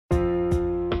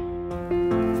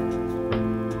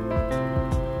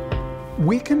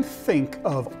We can think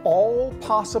of all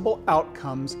possible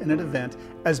outcomes in an event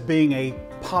as being a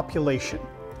population.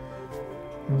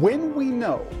 When we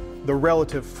know the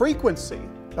relative frequency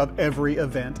of every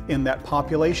event in that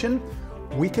population,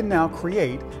 we can now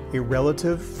create a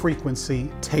relative frequency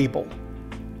table,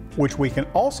 which we can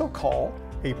also call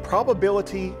a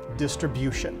probability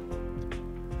distribution.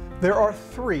 There are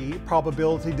three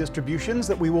probability distributions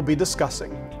that we will be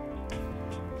discussing.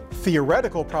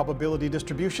 Theoretical probability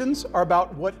distributions are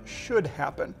about what should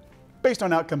happen, based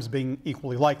on outcomes being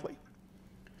equally likely.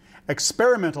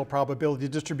 Experimental probability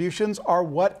distributions are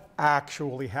what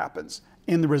actually happens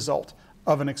in the result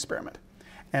of an experiment.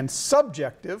 And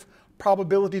subjective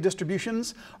probability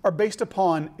distributions are based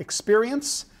upon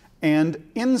experience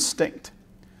and instinct.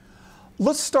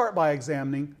 Let's start by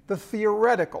examining the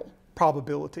theoretical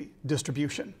probability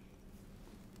distribution.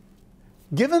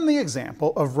 Given the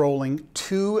example of rolling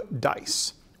two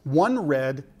dice, one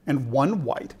red and one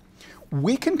white,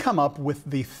 we can come up with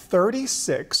the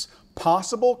 36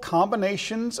 possible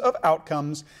combinations of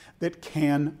outcomes that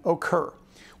can occur,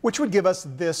 which would give us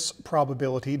this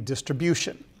probability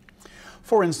distribution.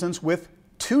 For instance, with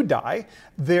two die,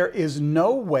 there is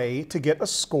no way to get a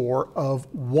score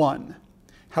of 1.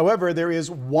 However, there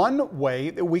is one way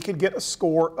that we could get a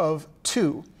score of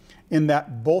 2, in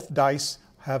that both dice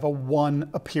have a 1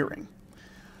 appearing.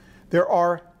 There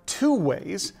are two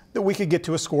ways that we could get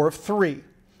to a score of 3,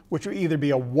 which would either be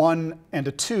a 1 and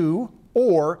a 2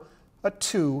 or a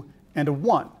 2 and a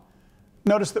 1.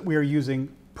 Notice that we are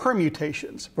using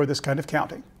permutations for this kind of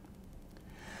counting.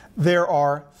 There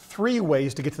are 3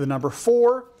 ways to get to the number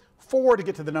 4, 4 to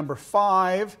get to the number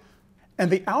 5,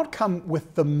 and the outcome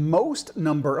with the most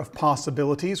number of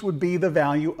possibilities would be the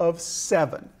value of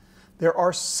 7. There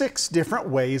are 6 different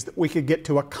ways that we could get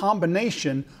to a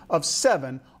combination of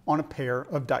 7 on a pair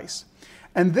of dice.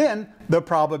 And then the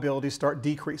probabilities start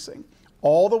decreasing,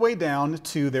 all the way down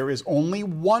to there is only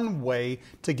one way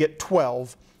to get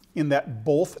 12, in that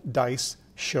both dice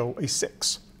show a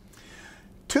 6.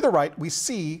 To the right, we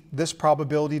see this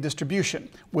probability distribution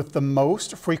with the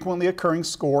most frequently occurring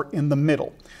score in the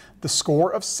middle. The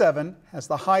score of 7 has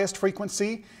the highest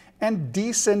frequency and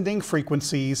descending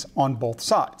frequencies on both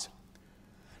sides.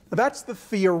 Now, that's the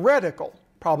theoretical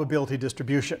probability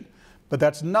distribution, but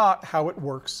that's not how it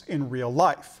works in real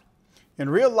life. In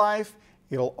real life,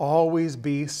 it'll always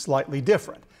be slightly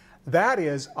different. That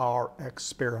is our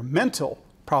experimental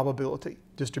probability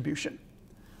distribution.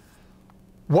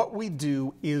 What we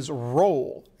do is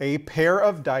roll a pair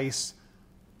of dice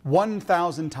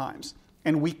 1,000 times,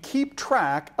 and we keep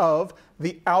track of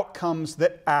the outcomes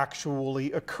that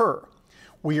actually occur.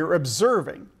 We are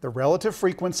observing the relative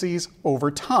frequencies over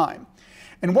time.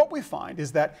 And what we find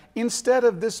is that instead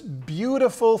of this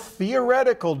beautiful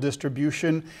theoretical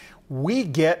distribution, we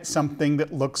get something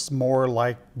that looks more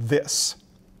like this.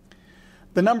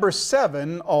 The number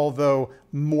 7, although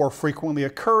more frequently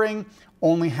occurring,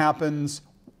 only happens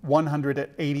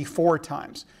 184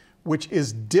 times, which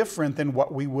is different than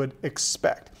what we would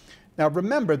expect. Now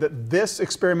remember that this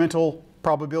experimental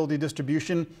probability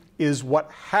distribution is what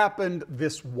happened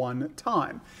this one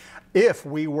time. If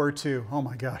we were to, oh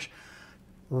my gosh,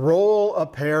 roll a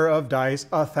pair of dice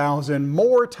 1,000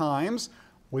 more times,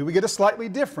 we would get a slightly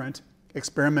different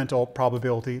experimental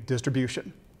probability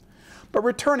distribution. But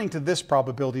returning to this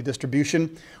probability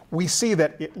distribution, we see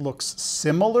that it looks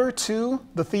similar to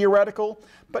the theoretical,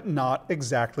 but not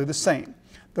exactly the same.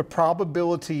 The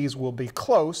probabilities will be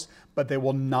close, but they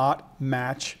will not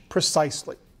match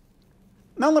precisely.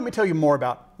 Now let me tell you more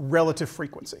about relative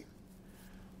frequency.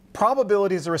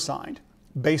 Probabilities are assigned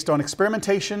based on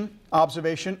experimentation,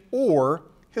 observation, or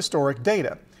historic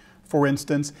data. For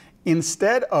instance,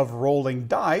 instead of rolling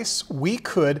dice, we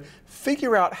could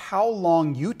figure out how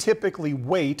long you typically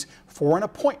wait for an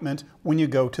appointment when you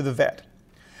go to the vet.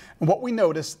 And what we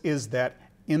notice is that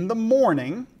in the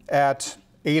morning at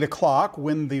 8 o'clock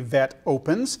when the vet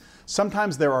opens,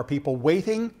 sometimes there are people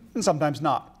waiting and sometimes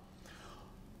not.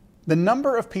 The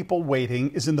number of people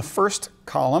waiting is in the first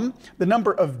column. The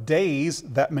number of days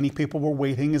that many people were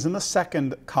waiting is in the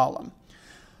second column.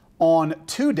 On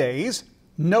 2 days,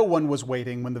 no one was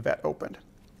waiting when the vet opened.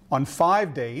 On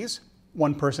 5 days,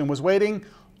 one person was waiting.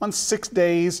 On 6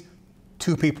 days,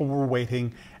 2 people were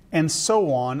waiting, and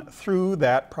so on through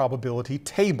that probability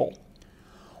table.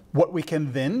 What we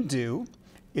can then do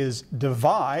is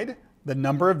divide the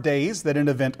number of days that an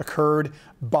event occurred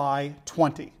by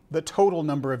 20, the total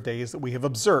number of days that we have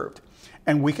observed.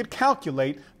 And we could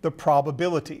calculate the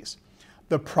probabilities.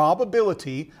 The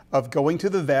probability of going to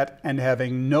the vet and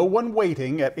having no one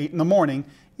waiting at 8 in the morning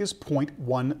is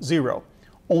 0.10.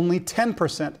 Only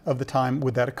 10% of the time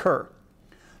would that occur.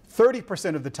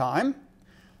 30% of the time,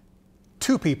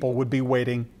 2 people would be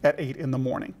waiting at 8 in the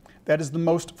morning. That is the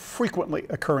most frequently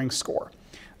occurring score.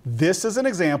 This is an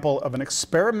example of an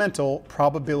experimental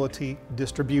probability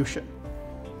distribution.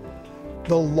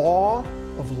 The law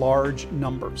of large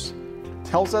numbers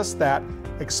tells us that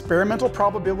experimental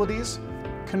probabilities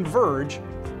converge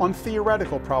on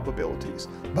theoretical probabilities,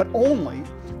 but only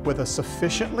with a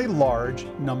sufficiently large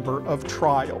number of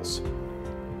trials.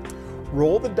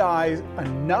 Roll the die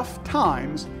enough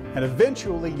times and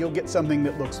eventually you'll get something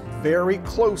that looks very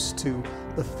close to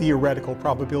the theoretical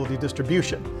probability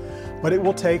distribution. But it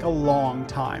will take a long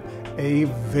time, a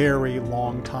very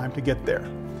long time to get there.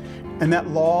 And that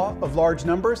law of large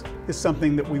numbers is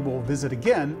something that we will visit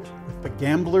again with the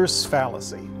gambler's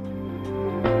fallacy.